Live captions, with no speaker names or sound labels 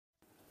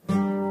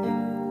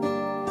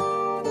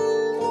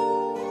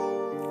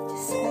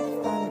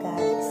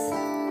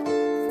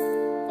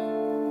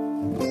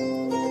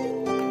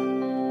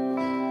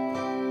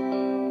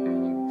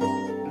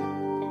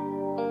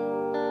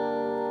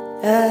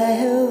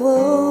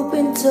I've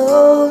been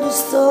told a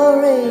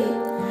story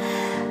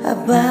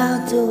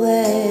about the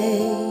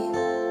way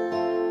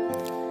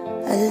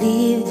I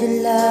lived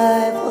a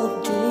life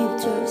of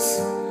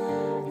drifters,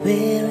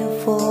 waiting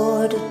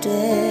for the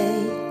day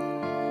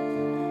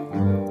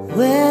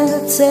when I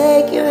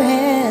take your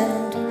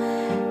hand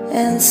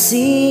and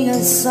sing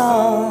a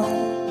song.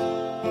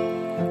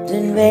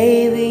 Then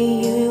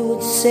maybe you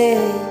would say,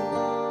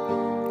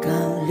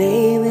 come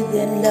lay with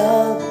and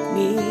love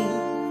me.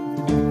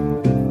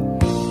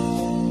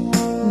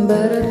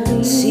 But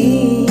I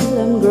feel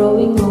I'm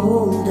growing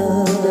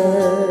older,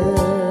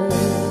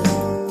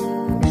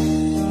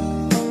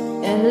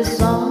 and the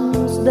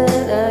songs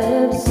that I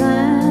have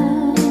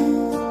sang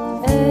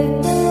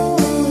echo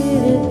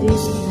in the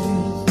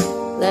distance,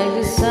 like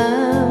the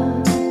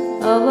sound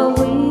of a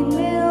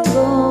windmill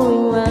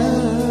going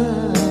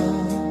round.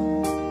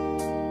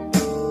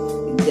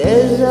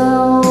 Guess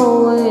I'll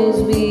always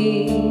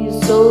be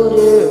so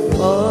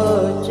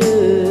departed.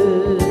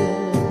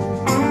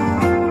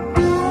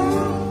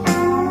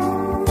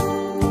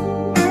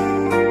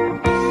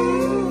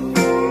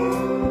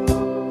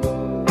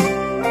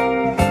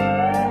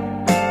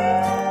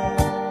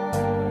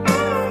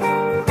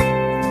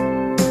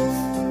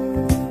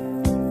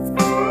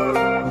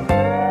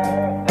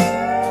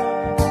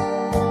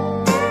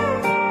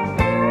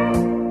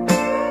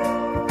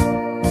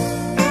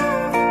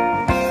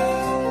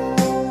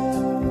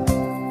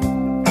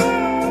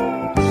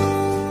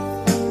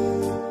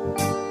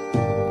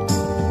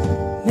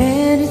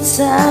 Many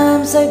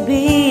times I've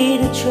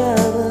been in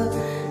trouble,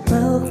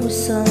 broke with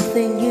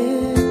something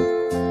new,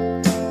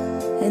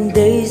 and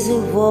days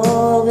of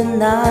war and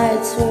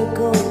nights were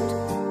cold.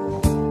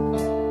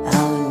 I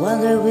would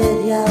wander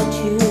without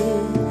you.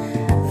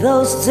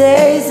 Those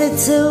days that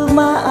took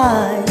my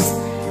eyes,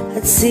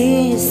 I'd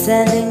see you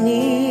standing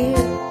near.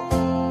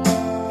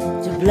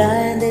 The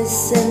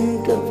blindness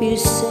and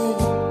confusing,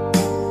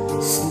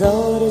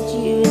 know that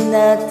you're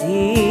not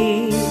here.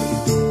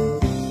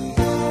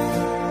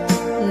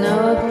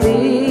 Now I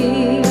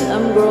feel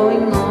I'm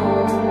growing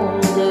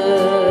older,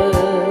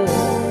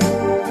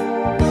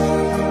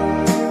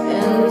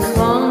 and the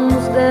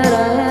songs that I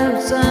have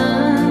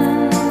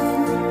sung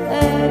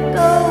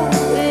echo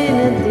in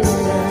a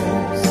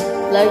distance,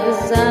 like the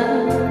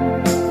sound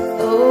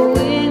of a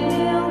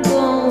windmill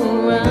going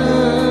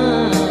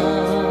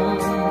round.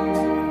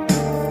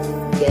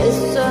 Guess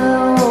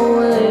I'll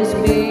always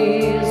be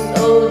a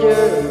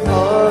soldier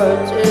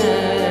marching.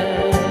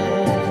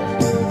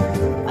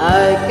 I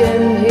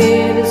can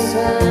hear the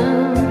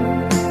sound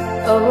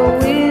of a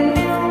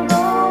windmill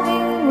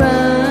going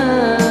round.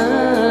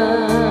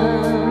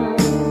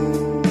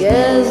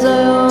 Guess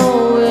I'll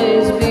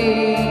always be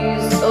a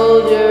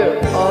soldier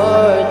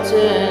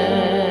marching.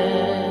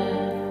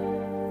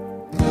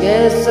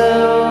 Guess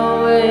I'll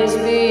always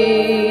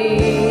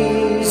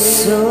be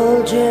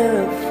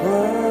soldier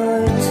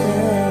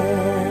fortune.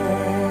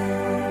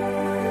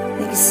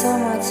 Thank you so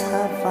much.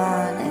 Have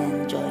fun and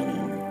enjoy.